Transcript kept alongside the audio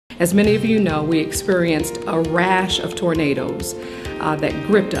As many of you know, we experienced a rash of tornadoes that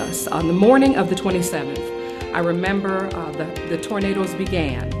gripped us. On the morning of the 27th, I remember the tornadoes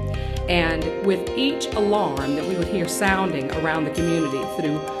began, and with each alarm that we would hear sounding around the community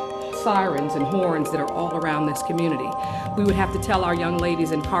through sirens and horns that are all around this community, we would have to tell our young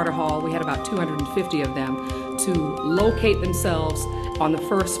ladies in Carter Hall, we had about 250 of them, to locate themselves on the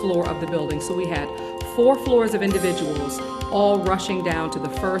first floor of the building. So we had 4 floors of individuals all rushing down to the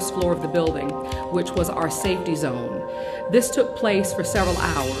first floor of the building, which was our safety zone. This took place for several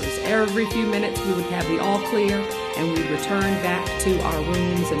hours. Every few minutes we would have the all clear, and we'd return back to our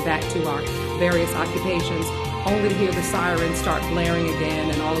rooms and back to our various occupations, only to hear the sirens start blaring again,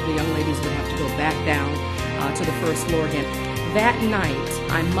 and all of the young ladies would have to go back down to the first floor again. That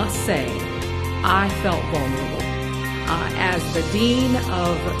night, I must say, I felt vulnerable. As the dean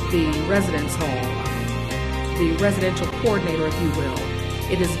of the residence hall, the residential coordinator, if you will,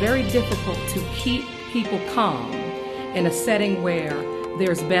 it is very difficult to keep people calm in a setting where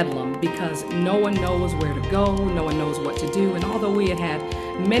there's bedlam, because no one knows where to go, no one knows what to do. And although we had had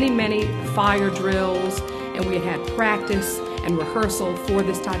many fire drills and we had had practice and rehearsal for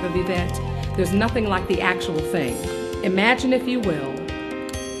this type of event, there's nothing like the actual thing. Imagine, if you will,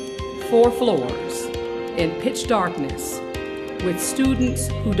 4 floors in pitch darkness with students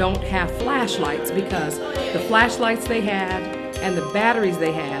who don't have flashlights, because the flashlights they had and the batteries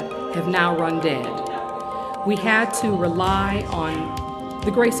they had have now run dead. We had to rely on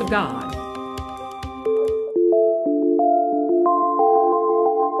the grace of God